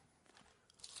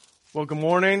Well, good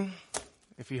morning.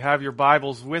 If you have your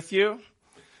Bibles with you,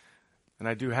 and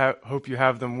I do hope you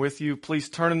have them with you, please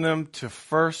turn them to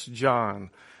 1 John.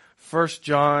 1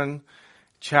 John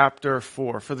chapter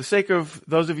 4. For the sake of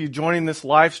those of you joining this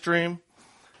live stream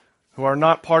who are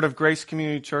not part of Grace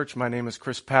Community Church, my name is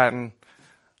Chris Patton.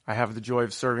 I have the joy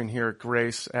of serving here at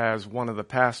Grace as one of the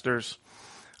pastors.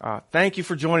 Thank you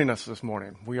for joining us this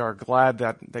morning. We are glad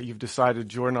that you've decided to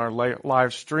join our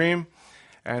live stream,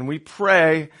 and we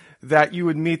pray that you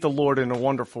would meet the Lord in a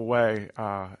wonderful way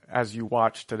as you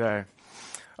watch today.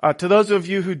 To those of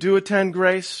you who do attend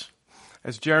Grace,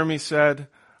 as Jeremy said,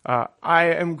 I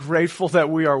am grateful that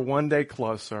we are one day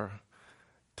closer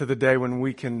to the day when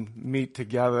we can meet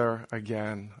together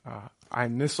again. I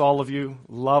miss all of you,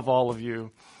 love all of you,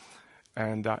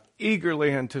 and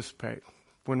eagerly anticipate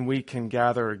when we can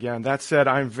gather again. That said,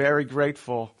 I'm very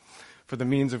grateful for the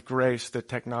means of grace that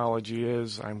technology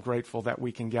is. I'm grateful that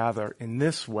we can gather in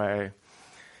this way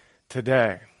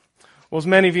today. Well, as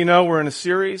many of you know, we're in a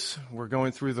series. We're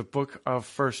going through the book of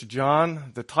 1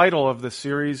 John. The title of the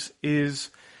series is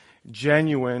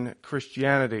Genuine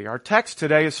Christianity. Our text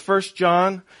today is 1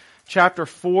 John chapter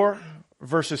 4,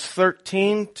 verses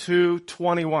 13 to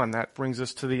 21. That brings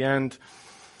us to the end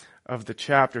of the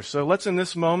chapter. So let's in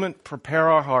this moment prepare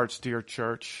our hearts, dear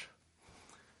church,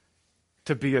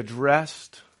 to be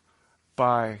addressed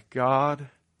by God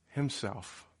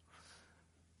Himself.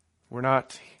 We're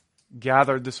not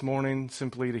gathered this morning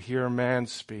simply to hear man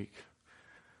speak,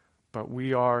 but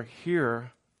we are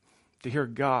here to hear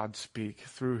God speak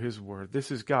through His Word.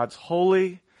 This is God's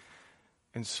holy,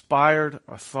 inspired,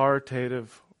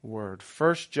 authoritative Word.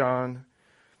 1 John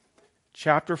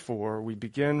chapter 4, we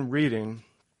begin reading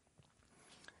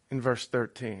in verse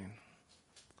 13.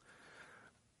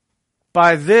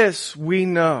 By this we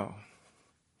know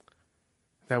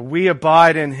that we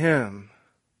abide in Him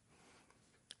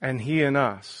and He in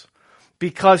us,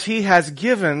 because He has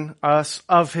given us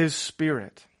of His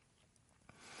Spirit.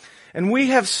 And we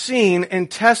have seen and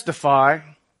testify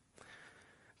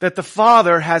that the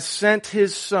Father has sent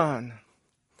His Son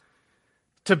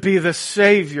to be the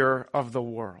Savior of the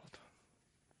world.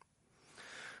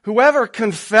 Whoever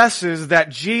confesses that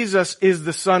Jesus is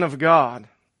the Son of God,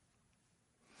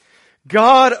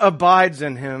 God abides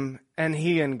in him and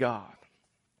he in God.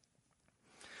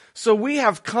 So we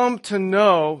have come to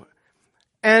know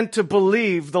and to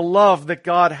believe the love that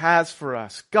God has for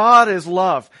us. God is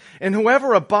love, and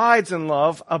whoever abides in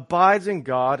love abides in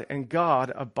God, and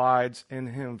God abides in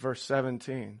him. Verse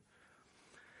 17.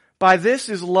 By this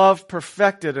is love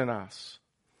perfected in us,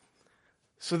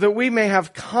 so that we may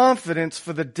have confidence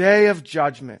for the day of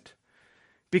judgment.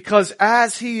 Because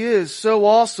as He is, so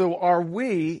also are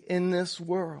we in this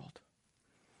world.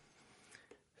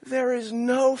 There is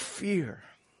no fear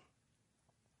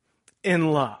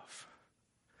in love,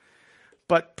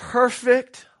 but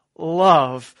perfect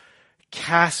love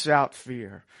casts out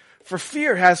fear. For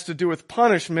fear has to do with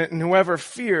punishment, and whoever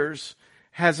fears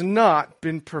has not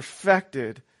been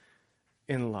perfected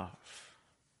in love.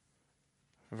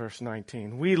 Verse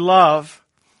 19. We love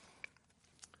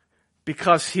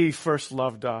because He first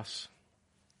loved us.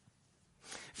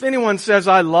 If anyone says,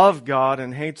 I love God,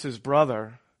 and hates his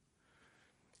brother,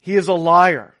 he is a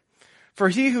liar. For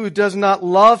he who does not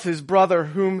love his brother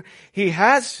whom he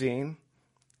has seen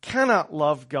cannot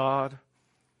love God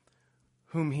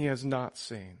whom he has not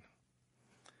seen.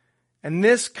 And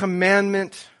this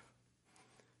commandment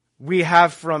we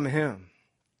have from Him: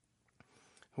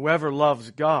 whoever loves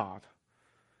God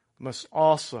must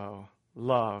also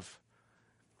love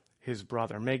his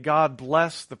brother. May God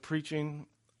bless the preaching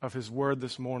of His Word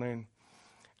this morning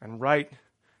and write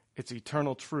its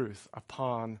eternal truth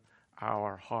upon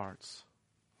our hearts.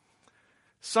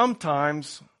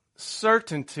 Sometimes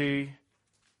certainty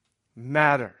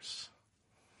matters.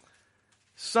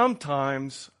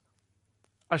 Sometimes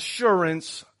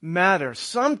assurance matters.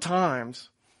 Sometimes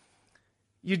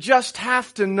you just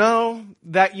have to know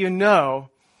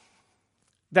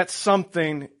that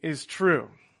something is true.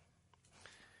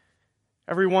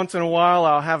 Every once in a while,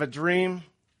 I'll have a dream.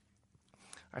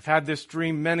 I've had this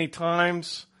dream many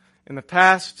times in the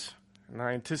past, and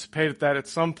I anticipate that at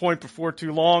some point before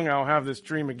too long, I'll have this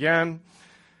dream again.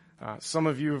 Some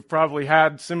of you have probably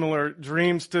had similar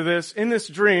dreams to this. In this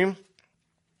dream,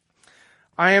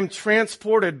 I am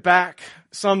transported back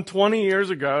some 20 years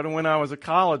ago to when I was a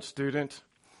college student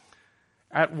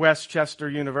at Westchester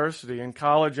University. In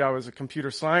college, I was a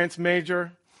computer science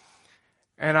major,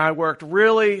 and I worked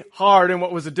really hard in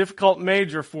what was a difficult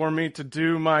major for me to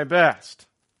do my best.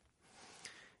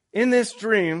 In this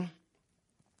dream,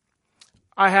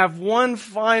 I have one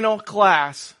final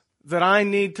class that I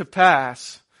need to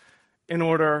pass in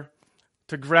order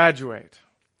to graduate.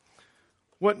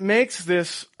 What makes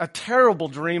this a terrible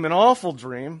dream, an awful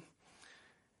dream,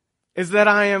 is that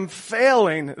I am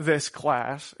failing this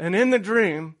class, and in the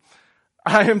dream,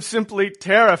 I am simply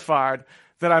terrified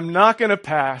that I'm not going to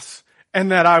pass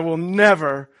and that I will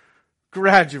never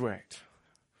graduate.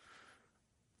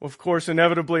 Well, of course,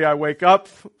 inevitably, I wake up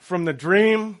from the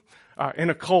dream in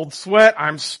a cold sweat.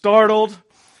 I'm startled,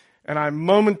 and I'm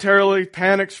momentarily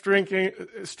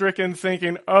panic-stricken,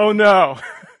 thinking, oh no,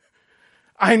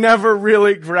 I never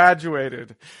really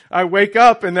graduated. I wake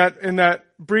up in that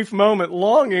brief moment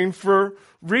longing for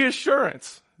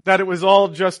reassurance that it was all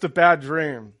just a bad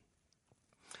dream.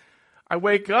 I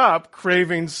wake up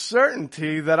craving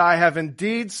certainty that I have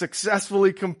indeed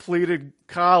successfully completed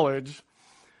college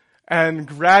and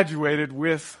graduated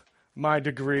with my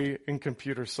degree in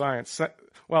computer science.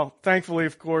 Well, thankfully,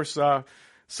 of course,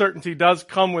 certainty does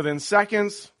come within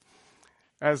seconds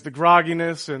as the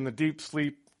grogginess and the deep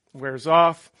sleep wears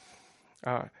off.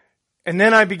 And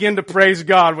then I begin to praise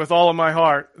God with all of my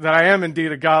heart that I am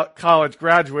indeed a college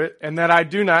graduate and that I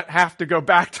do not have to go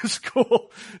back to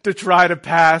school to try to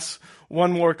pass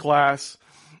one more class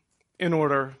in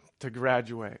order to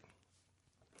graduate.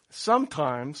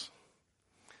 Sometimes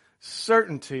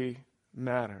certainty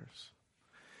matters.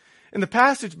 In the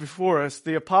passage before us,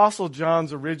 the Apostle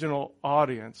John's original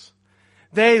audience,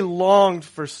 they longed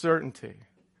for certainty.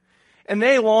 And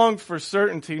they longed for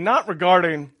certainty not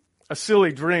regarding a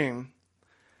silly dream,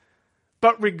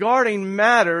 but regarding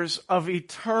matters of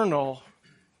eternal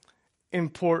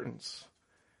importance.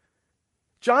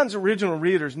 John's original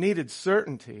readers needed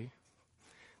certainty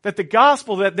that the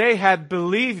gospel that they had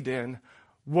believed in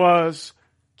was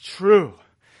true.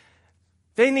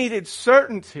 They needed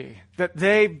certainty that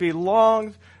they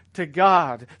belonged to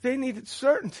God. They needed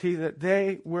certainty that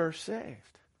they were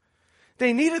saved.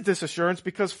 They needed this assurance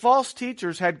because false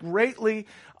teachers had greatly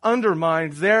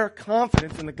undermined their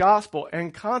confidence in the gospel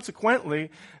and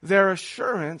consequently their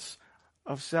assurance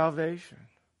of salvation.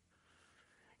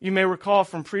 You may recall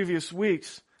from previous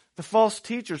weeks, the false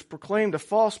teachers proclaimed a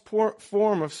false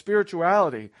form of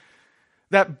spirituality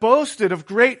that boasted of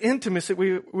great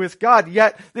intimacy with God,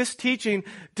 yet this teaching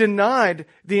denied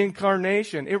the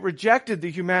incarnation. It rejected the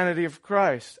humanity of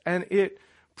Christ, and it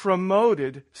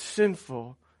promoted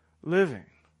sinful living.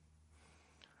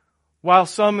 While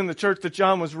some in the church that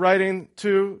John was writing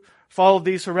to followed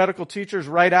these heretical teachers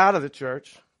right out of the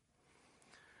church,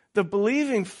 the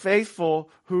believing faithful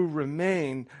who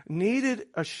remained needed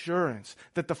assurance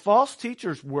that the false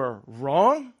teachers were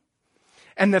wrong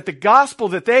and that the gospel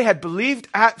that they had believed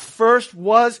at first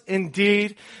was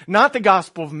indeed not the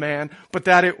gospel of man, but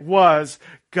that it was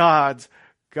God's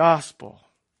gospel.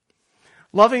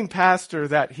 Loving pastor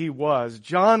that he was,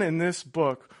 John in this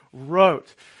book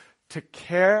wrote to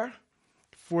care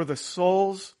for the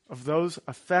souls of those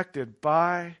affected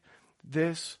by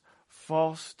this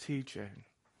false teaching.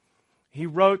 He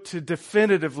wrote to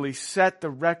definitively set the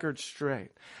record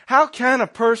straight. How can a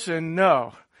person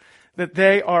know that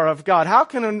they are of God? How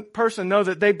can a person know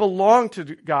that they belong to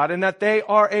God and that they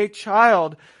are a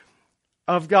child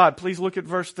of God? Please look at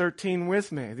verse 13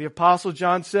 with me. The Apostle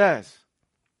John says,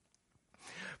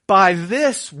 by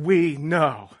this we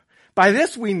know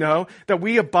that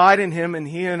we abide in Him and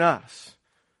He in us.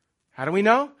 How do we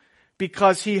know?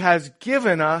 Because He has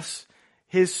given us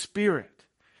His Spirit.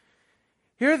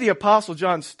 Here the Apostle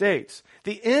John states,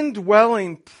 the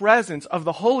indwelling presence of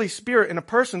the Holy Spirit in a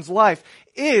person's life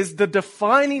is the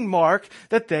defining mark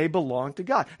that they belong to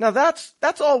God. Now that's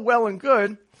all well and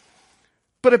good,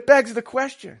 but it begs the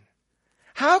question,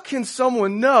 how can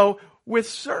someone know with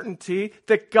certainty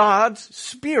that God's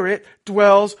Spirit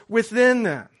dwells within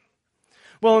them?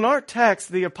 Well, in our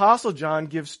text, the Apostle John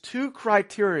gives two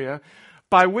criteria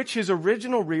by which his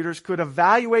original readers could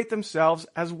evaluate themselves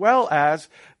as well as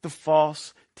the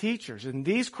false teachers. And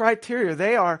these criteria,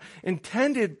 they are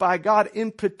intended by God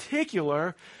in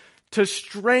particular to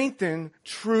strengthen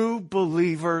true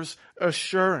believers'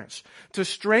 assurance, to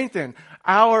strengthen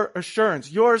our assurance,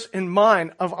 yours and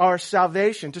mine, of our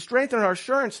salvation, to strengthen our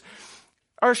assurance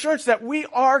that we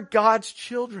are God's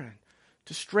children,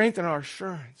 to strengthen our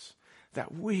assurance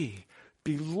that we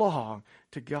belong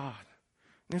to God.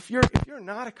 And if you're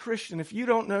not a Christian, if you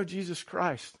don't know Jesus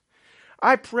Christ,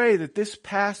 I pray that this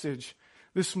passage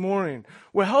this morning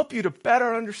will help you to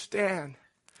better understand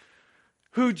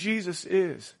who Jesus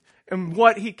is and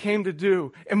what He came to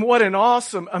do and what an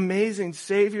awesome, amazing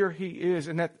Savior He is.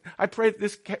 And that I pray that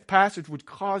this passage would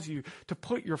cause you to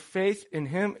put your faith in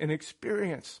Him and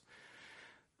experience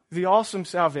the awesome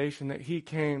salvation that He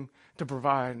came to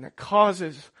provide, and that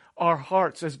causes our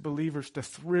hearts as believers to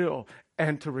thrill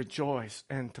and to rejoice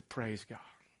and to praise God.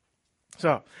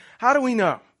 So, how do we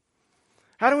know?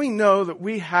 How do we know that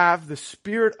we have the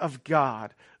Spirit of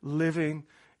God living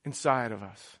inside of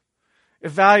us?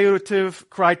 Evaluative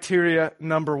criteria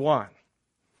number 1.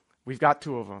 We've got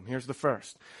 2 of them. Here's the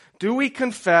first. Do we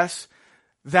confess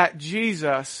that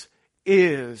Jesus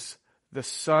is the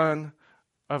Son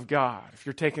of God? If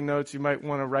you're taking notes, you might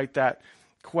want to write that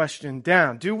question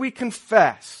down. Do we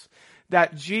confess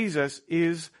that Jesus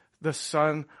is the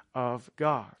Son of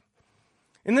God?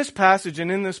 In this passage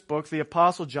and in this book, the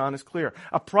Apostle John is clear.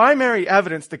 A primary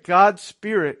evidence that God's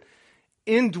Spirit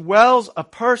indwells a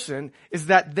person is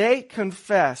that they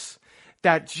confess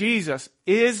that Jesus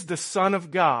is the Son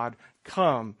of God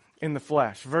come in the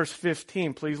flesh. Verse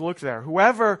 15, please look there.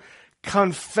 Whoever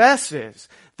confesses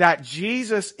that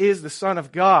Jesus is the Son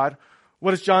of God,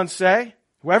 what does John say?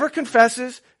 Whoever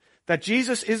confesses that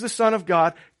Jesus is the Son of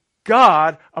God,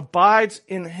 God abides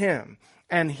in him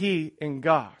and he in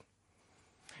God.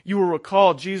 You will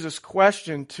recall Jesus'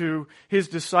 question to his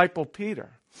disciple Peter.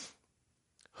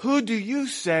 Who do you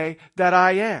say that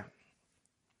I am?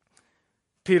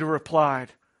 Peter replied,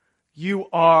 you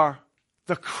are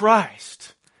the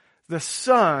Christ, the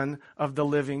Son of the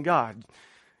living God.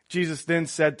 Jesus then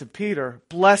said to Peter,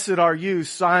 blessed are you,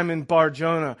 Simon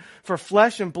Bar-Jonah, for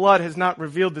flesh and blood has not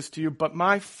revealed this to you, but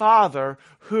my Father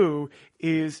who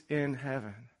is in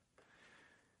heaven.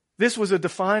 This was a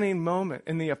defining moment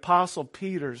in the Apostle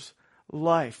Peter's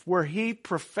life where he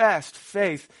professed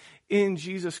faith in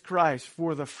Jesus Christ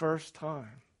for the first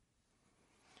time.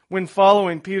 When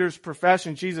following Peter's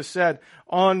profession, Jesus said,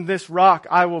 on this rock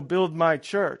I will build my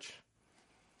church.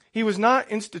 He was not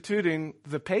instituting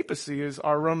the papacy as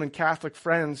our Roman Catholic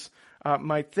friends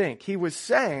might think. He was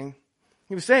saying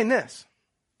this.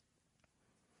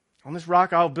 On this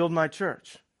rock I will build my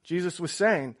church. Jesus was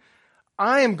saying,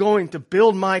 I am going to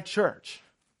build my church.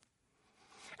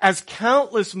 As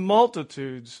countless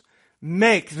multitudes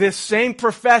make this same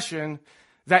profession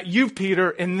that you,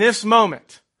 Peter, in this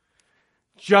moment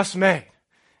just made.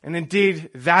 And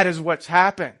indeed, that is what's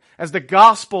happened. As the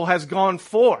gospel has gone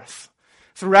forth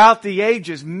throughout the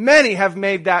ages, many have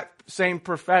made that same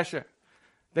profession.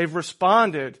 They've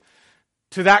responded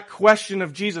to that question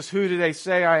of Jesus, who do they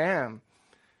say I am?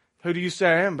 Who do you say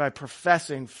I am? By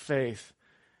professing faith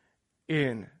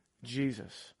in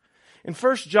Jesus. In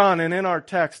 1 John and in our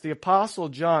text, the Apostle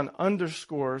John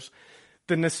underscores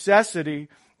the necessity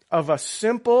of a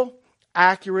simple,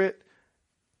 accurate,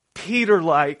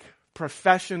 Peter-like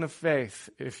profession of faith,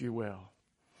 if you will.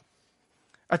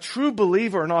 A true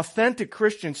believer, an authentic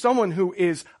Christian, someone who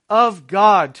is of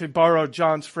God, to borrow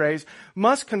John's phrase,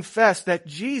 must confess that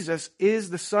Jesus is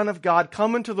the Son of God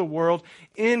come into the world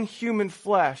in human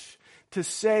flesh to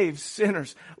save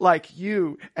sinners like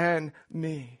you and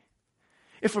me.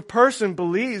 If a person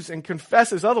believes and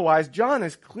confesses otherwise, John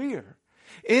is clear.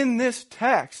 In this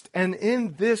text and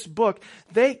in this book,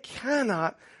 they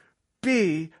cannot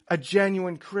be a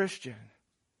genuine Christian.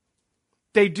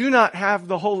 They do not have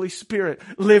the Holy Spirit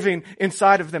living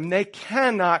inside of them. They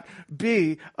cannot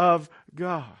be of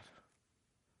God.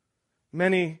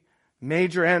 Many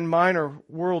major and minor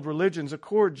world religions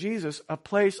accord Jesus a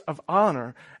place of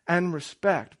honor and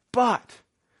respect. But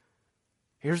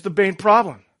here's the main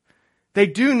problem. They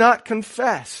do not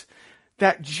confess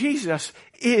that Jesus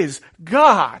is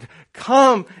God,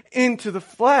 come into the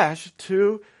flesh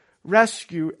to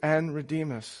rescue and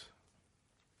redeem us.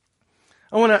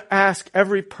 I want to ask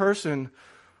every person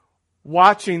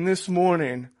watching this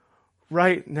morning,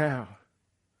 right now,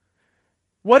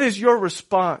 what is your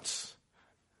response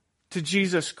to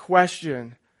Jesus'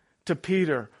 question to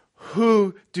Peter?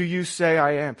 Who do you say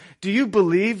I am? Do you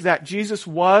believe that Jesus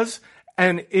was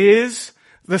and is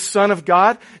the Son of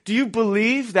God? Do you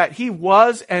believe that he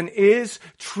was and is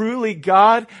truly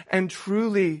God and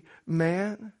truly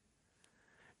man?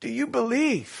 Do you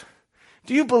believe?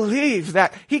 Do you believe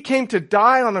that he came to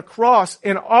die on a cross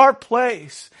in our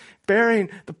place, bearing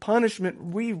the punishment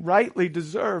we rightly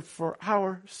deserve for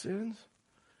our sins?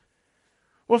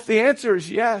 Well, if the answer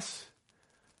is yes,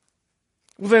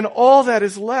 well, then all that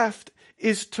is left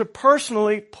is to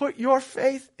personally put your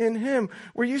faith in him,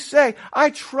 where you say,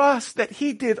 I trust that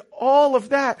he did all of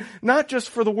that, not just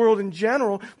for the world in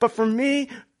general, but for me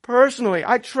personally.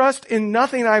 I trust in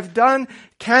nothing I've done,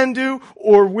 can do,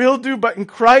 or will do, but in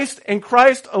Christ and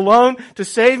Christ alone to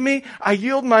save me. I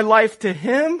yield my life to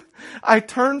him. I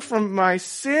turn from my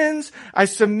sins. I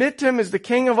submit to him as the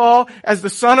King of all, as the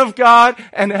Son of God,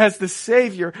 and as the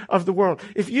Savior of the world.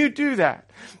 If you do that,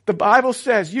 the Bible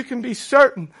says you can be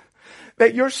certain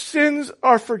that your sins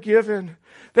are forgiven,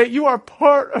 that you are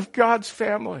part of God's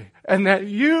family and that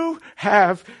you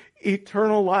have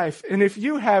eternal life. And if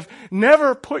you have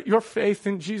never put your faith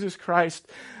in Jesus Christ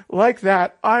like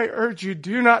that, I urge you,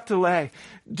 do not delay.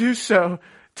 Do so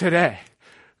today.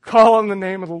 Call on the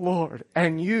name of the Lord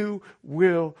and you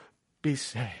will be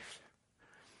saved.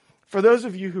 For those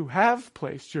of you who have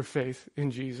placed your faith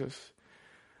in Jesus,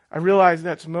 I realize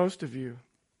that's most of you.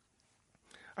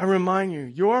 I remind you,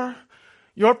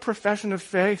 your profession of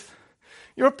faith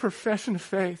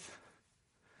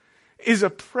is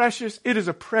a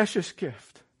precious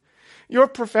gift. Your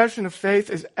profession of faith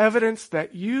is evidence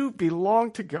that you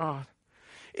belong to God.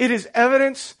 It is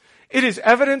evidence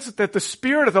that the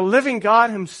Spirit of the living God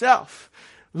himself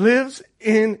lives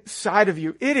inside of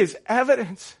you. It is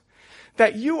evidence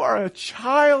that you are a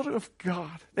child of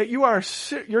God, that your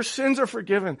sins are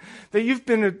forgiven, that you've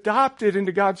been adopted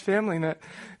into God's family, and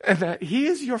that he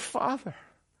is your Father.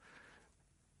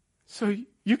 So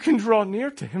you can draw near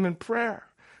to him in prayer,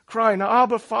 crying,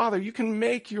 Abba, Father. You can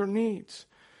make your needs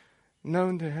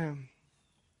known to him.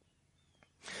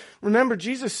 Remember,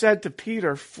 Jesus said to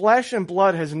Peter, flesh and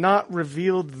blood has not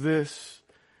revealed this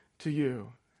to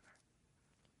you,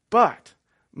 but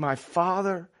my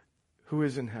Father who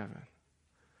is in heaven.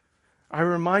 I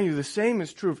remind you, the same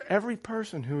is true of every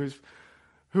person who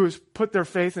has put their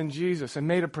faith in Jesus and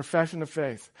made a profession of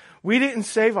faith. We didn't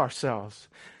save ourselves.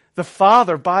 The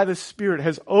Father, by the Spirit,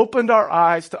 has opened our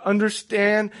eyes to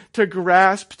understand, to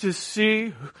grasp, to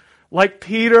see, like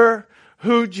Peter,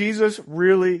 who Jesus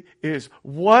really is.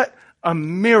 What a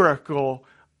miracle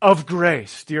of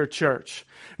grace, dear church.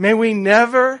 May we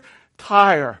never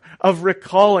tire of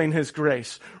recalling his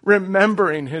grace,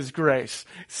 remembering his grace,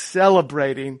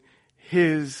 celebrating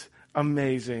his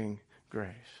amazing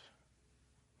grace.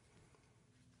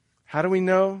 How do we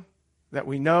know that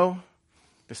we know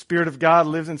the Spirit of God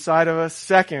lives inside of us?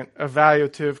 Second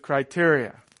evaluative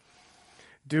criteria.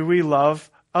 Do we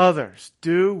love others?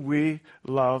 Do we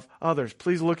love others?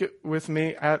 Please look with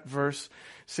me at verse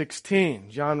 16.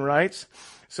 John writes,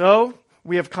 so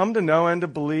we have come to know and to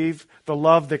believe the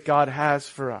love that God has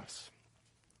for us.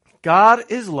 God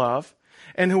is love,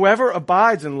 and whoever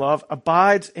abides in love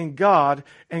abides in God,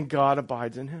 and God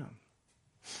abides in him.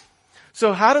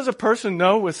 So how does a person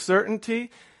know with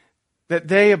certainty that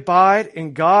they abide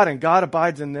in God and God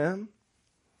abides in them?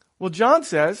 Well, John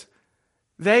says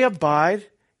they abide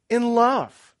in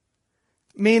love,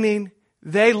 meaning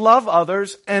they love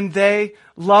others and they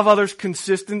love others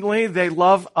consistently. They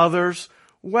love others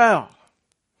well.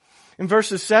 In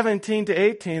verses 17 to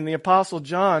 18, the Apostle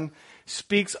John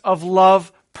speaks of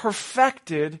love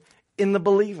perfected in the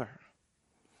believer.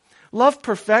 Love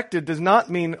perfected does not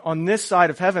mean on this side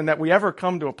of heaven that we ever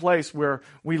come to a place where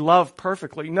we love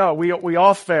perfectly. No, we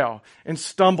all fail and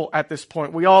stumble at this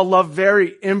point. We all love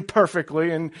very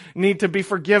imperfectly and need to be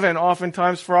forgiven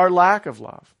oftentimes for our lack of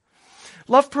love.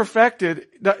 Love perfected,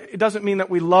 it doesn't mean that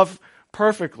we love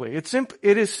perfectly. It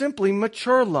is simply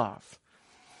mature love.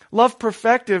 Love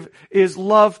perfective is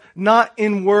love not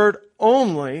in word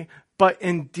only, but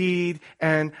in deed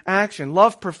and action.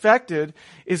 Love perfected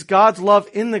is God's love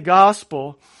in the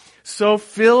gospel, so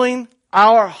filling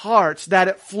our hearts that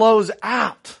it flows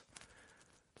out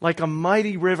like a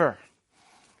mighty river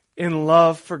in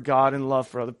love for God and love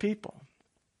for other people.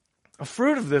 A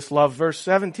fruit of this love, verse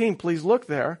 17, please look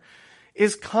there,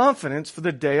 is confidence for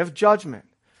the day of judgment.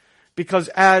 Because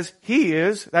as he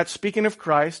is, that's speaking of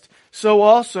Christ, so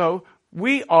also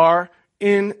we are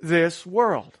in this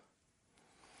world.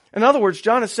 In other words,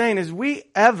 John is saying as we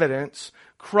evidence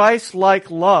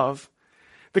Christ-like love,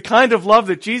 the kind of love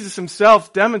that Jesus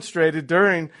himself demonstrated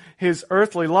during his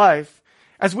earthly life,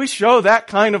 as we show that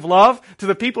kind of love to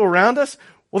the people around us,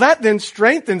 well, that then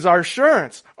strengthens our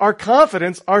assurance, our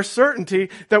confidence, our certainty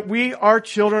that we are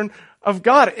children of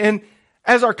God. And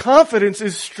as our confidence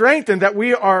is strengthened that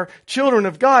we are children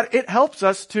of God, it helps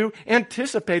us to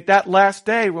anticipate that last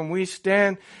day when we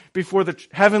stand before the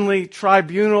heavenly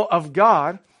tribunal of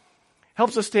God.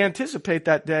 Helps us to anticipate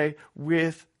that day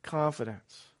with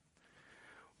confidence.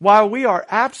 While we are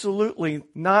absolutely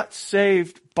not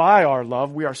saved by our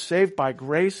love, we are saved by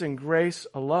grace and grace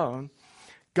alone.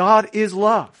 God is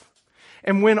love.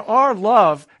 And when our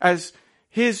love as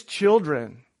his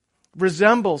children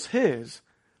resembles his,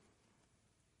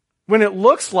 when it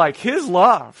looks like his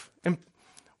love, and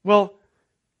well,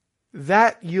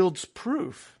 that yields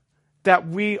proof that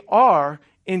we are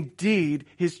indeed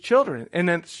his children. And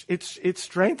it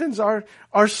strengthens our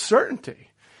certainty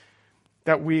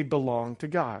that we belong to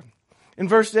God. In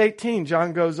verse 18,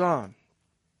 John goes on.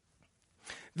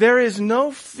 There is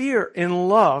no fear in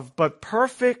love, but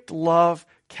perfect love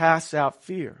casts out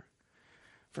fear.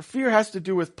 For fear has to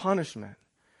do with punishment.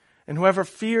 And whoever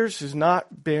fears has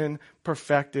not been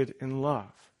perfected in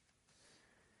love.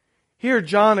 Here,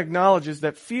 John acknowledges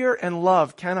that fear and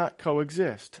love cannot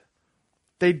coexist.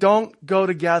 They don't go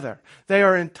together. They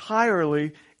are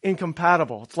entirely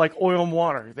incompatible. It's like oil and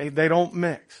water. They don't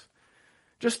mix.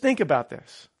 Just think about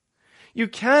this. You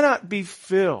cannot be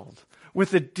filled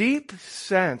with a deep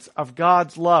sense of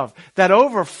God's love that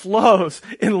overflows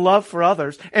in love for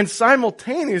others and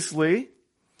simultaneously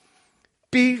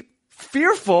be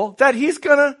fearful that He's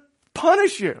going to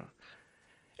punish you.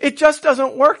 It just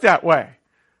doesn't work that way.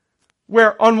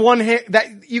 Where on one hand,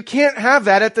 that you can't have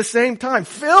that at the same time.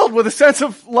 Filled with a sense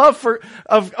of love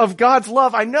of God's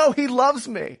love. I know He loves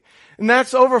me. And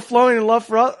that's overflowing in love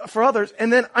for others.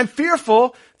 And then I'm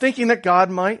fearful, thinking that God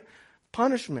might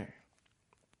punish me.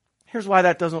 Here's why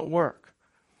that doesn't work.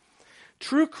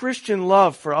 True Christian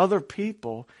love for other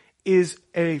people is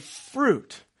a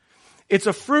fruit. It's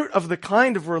a fruit of the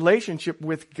kind of relationship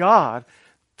with God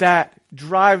that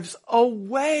drives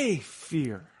away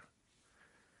fear.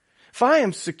 If I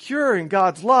am secure in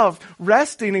God's love,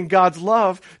 resting in God's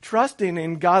love, trusting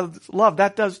in God's love,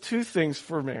 that does two things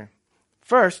for me.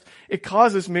 First, it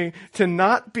causes me to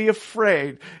not be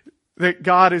afraid that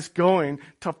God is going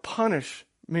to punish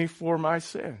me for my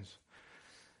sins.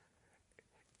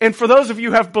 And for those of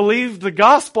you who have believed the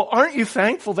gospel, aren't you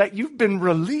thankful that you've been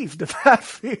relieved of that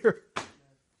fear?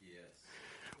 Yes.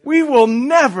 We will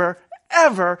never,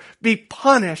 ever be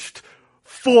punished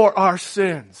for our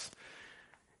sins.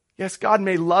 Yes, God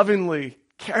may lovingly,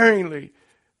 caringly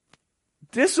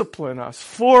discipline us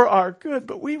for our good,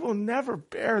 but we will never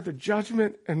bear the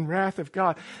judgment and wrath of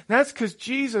God. And that's because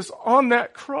Jesus on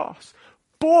that cross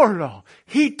bore it all.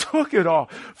 He took it all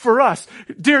for us.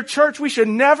 Dear church, we should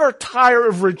never tire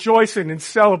of rejoicing and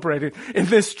celebrating in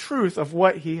this truth of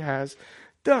what He has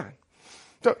done.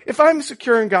 So if I'm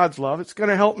secure in God's love, it's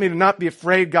going to help me to not be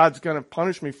afraid God's going to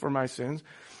punish me for my sins.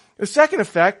 The second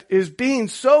effect is being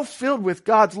so filled with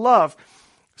God's love,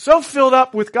 so filled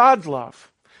up with God's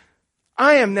love.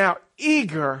 I am now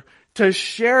eager to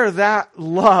share that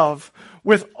love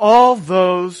with all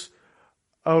those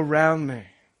around me.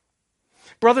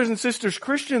 Brothers and sisters,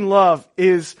 Christian love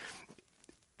it's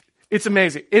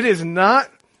amazing. It is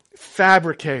not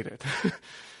fabricated.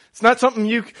 It's not something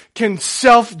you can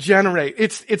self-generate.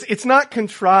 It's not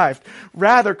contrived.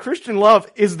 Rather, Christian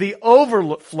love is the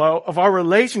overflow of our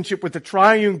relationship with the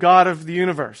triune God of the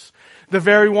universe. The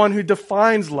very one who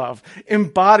defines love,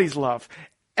 embodies love,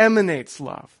 emanates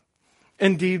love.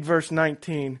 Indeed, verse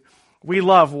 19, we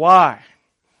love. Why?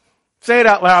 Say it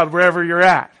out loud wherever you're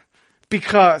at.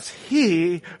 Because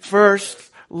He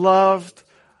first loved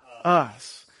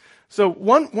us. So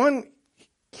one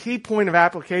key point of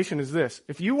application is this.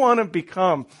 If you want to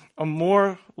become a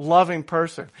more loving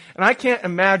person, and I can't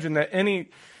imagine that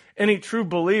any true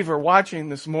believer watching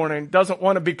this morning doesn't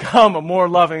want to become a more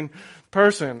loving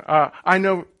person. I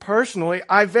know personally,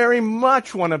 I very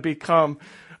much want to become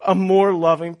a more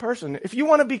loving person. If you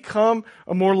want to become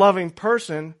a more loving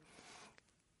person,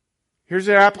 here's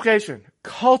the application.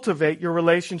 Cultivate your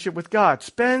relationship with God.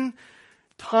 Spend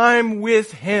time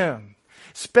with Him.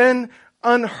 Spend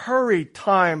unhurried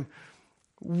time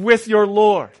with your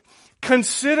Lord.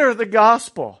 Consider the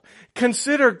gospel.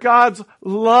 Consider God's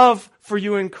love for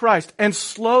you in Christ and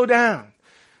slow down.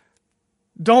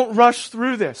 Don't rush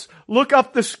through this. Look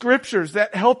up the scriptures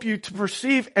that help you to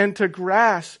perceive and to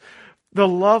grasp the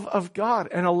love of God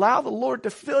and allow the Lord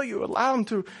to fill you. Allow Him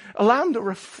to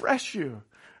refresh you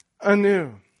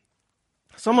anew.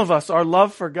 Some of us, our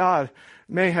love for God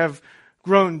may have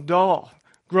grown dull,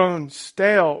 grown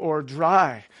stale or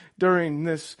dry during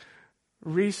this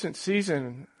recent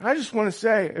season. I just want to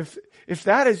say, if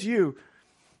that is you,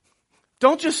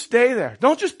 don't just stay there.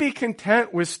 Don't just be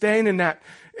content with staying in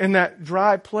that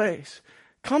dry place.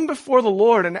 Come before the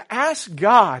Lord and ask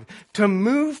God to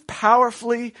move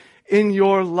powerfully in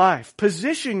your life.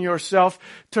 Position yourself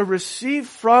to receive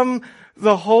from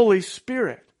the Holy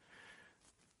Spirit.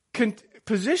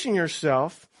 Position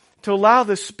yourself to allow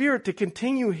the Spirit to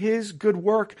continue His good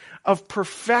work of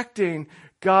perfecting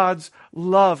God's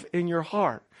love in your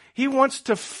heart. He wants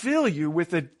to fill you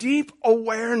with a deep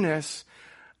awareness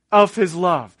of His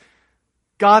love.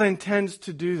 God intends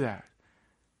to do that.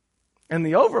 And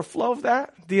the overflow of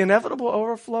that, the inevitable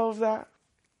overflow of that,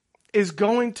 is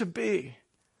going to be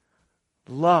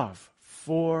love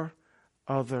for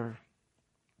other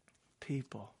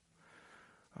people.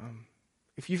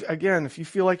 If you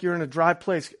feel like you're in a dry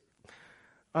place,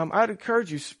 I'd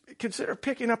encourage you, consider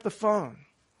picking up the phone.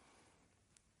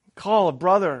 Call a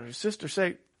brother or a sister,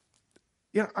 say,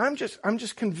 I'm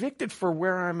just convicted for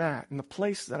where I'm at and the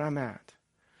place that I'm at.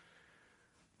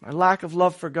 my lack of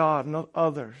love for God and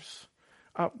others,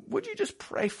 would you just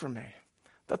pray for me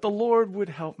that the Lord would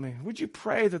help me? Would you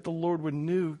pray that the Lord would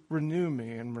renew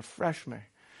me and refresh me?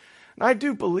 And I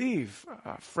do believe,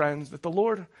 friends, that the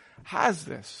Lord has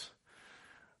this.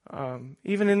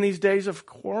 Even in these days of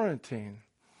quarantine,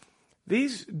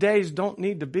 these days don't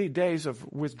need to be days of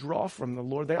withdrawal from the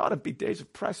Lord. They ought to be days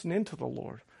of pressing into the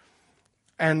Lord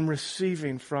and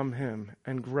receiving from Him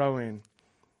and growing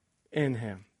in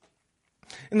Him.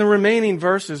 In the remaining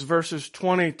verses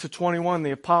 20 to 21,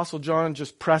 the Apostle John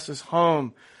just presses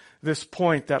home this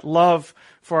point that love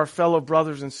for our fellow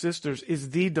brothers and sisters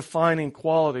is the defining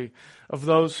quality of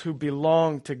those who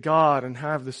belong to God and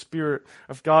have the Spirit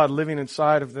of God living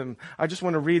inside of them. I just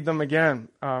want to read them again.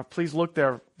 Please look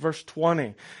there, verse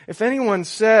 20. If anyone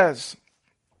says,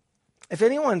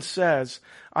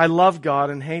 I love God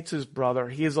and hates his brother,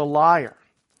 he is a liar.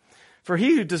 For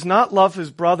he who does not love his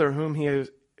brother whom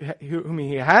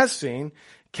he has seen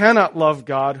cannot love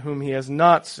God whom he has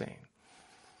not seen.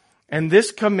 And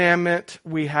this commandment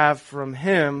we have from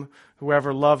him,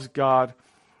 whoever loves God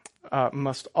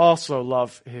must also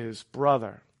love his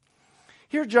brother.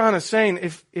 Here John is saying,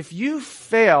 if you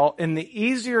fail in the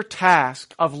easier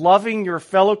task of loving your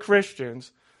fellow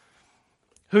Christians,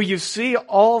 who you see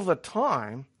all the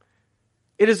time,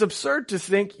 it is absurd to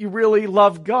think you really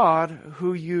love God,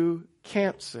 who you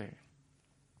can't see.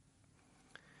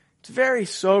 It's very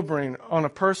sobering on a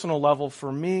personal level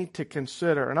for me to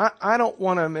consider, and I don't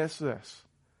want to miss this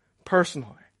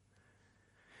personally.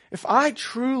 If I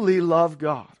truly love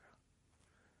God,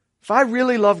 if I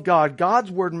really love God, God's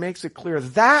Word makes it clear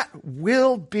that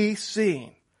will be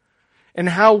seen in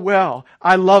how well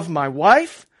I love my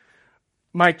wife,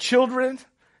 my children,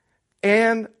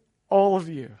 and all of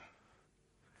you.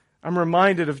 I'm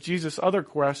reminded of Jesus' other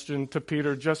question to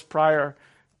Peter just prior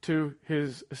to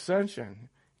his ascension.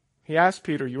 He asked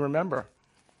Peter, you remember,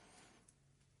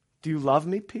 do you love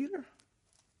me, Peter?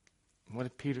 What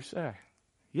did Peter say?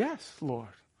 Yes,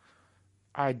 Lord,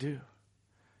 I do.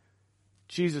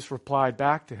 Jesus replied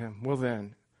back to him, well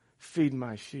then, feed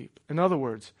my sheep. In other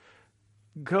words,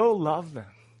 go love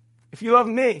them. If you love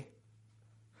me,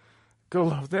 go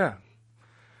love them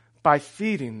by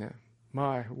feeding them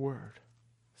my word.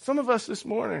 Some of us this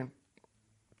morning,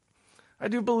 I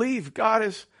do believe God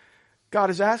is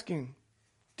asking,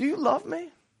 do you love me?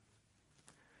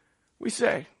 We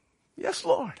say, yes,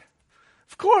 Lord.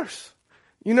 Of course.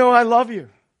 You know I love you.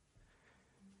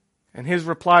 And his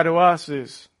reply to us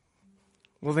is,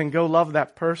 well, then go love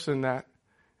that person that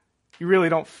you really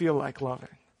don't feel like loving.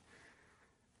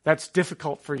 That's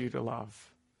difficult for you to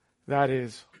love. That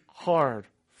is hard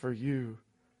for you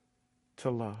to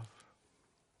love.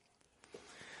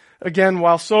 Again,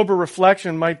 while sober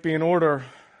reflection might be in order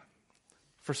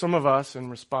for some of us in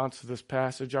response to this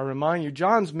passage, I remind you,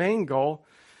 John's main goal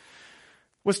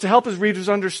was to help his readers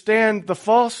understand the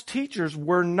false teachers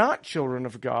were not children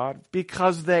of God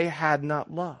because they had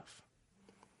not love.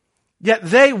 Yet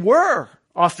they were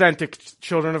authentic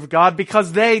children of God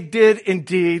because they did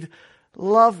indeed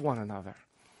love one another.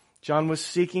 John was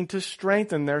seeking to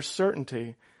strengthen their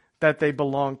certainty that they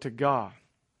belonged to God.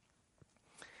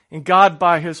 And God,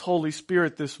 by His Holy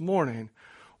Spirit this morning,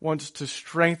 wants to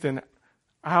strengthen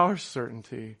our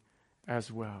certainty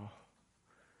as well.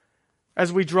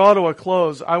 As we draw to a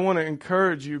close, I want to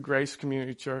encourage you, Grace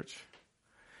Community Church.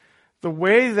 The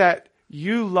way that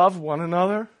you love one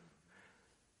another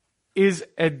is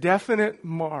a definite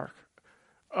mark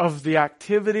of the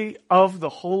activity of the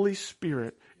Holy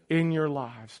Spirit in your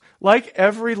lives. Like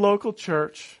every local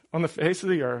church on the face of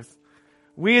the earth,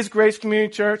 we as Grace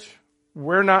Community Church,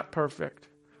 we're not perfect.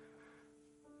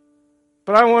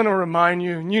 But I want to remind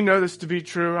you, and you know this to be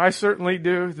true, I certainly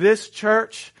do, this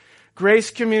church,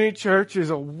 Grace Community Church, is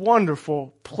a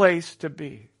wonderful place to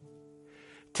be.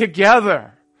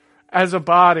 Together, as a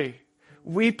body,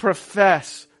 we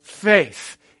profess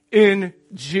faith in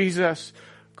Jesus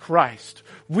Christ.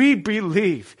 We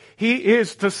believe He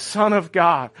is the Son of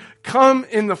God, come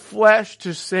in the flesh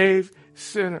to save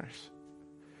sinners.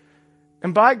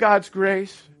 And by God's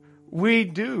grace, we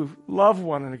do love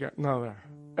one another.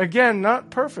 Again, not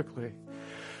perfectly,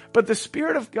 but the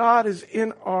Spirit of God is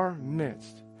in our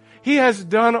midst. He has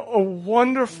done a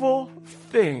wonderful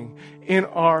thing in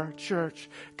our church.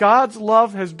 God's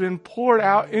love has been poured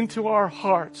out into our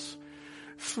hearts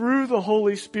through the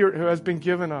Holy Spirit who has been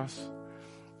given us.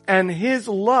 And His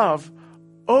love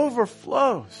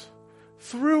overflows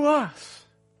through us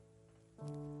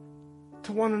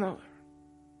to one another.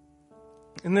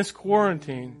 In this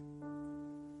quarantine,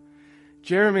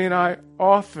 Jeremy and I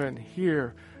often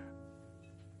hear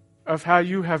of how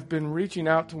you have been reaching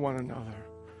out to one another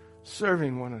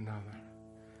serving one another,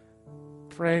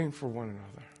 praying for one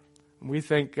another. And we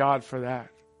thank God for that.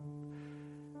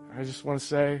 I just want to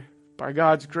say, by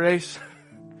God's grace,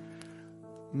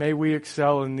 may we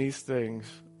excel in these things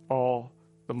all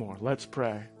the more. Let's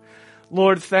pray.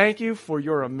 Lord, thank you for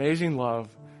your amazing love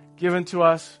given to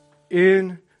us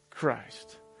in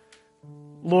Christ.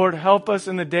 Lord, help us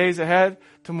in the days ahead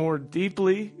to more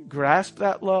deeply grasp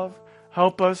that love.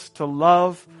 Help us to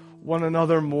love one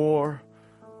another more,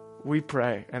 we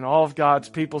pray. And all of God's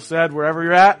people said, wherever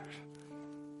you're at,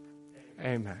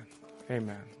 amen.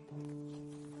 Amen.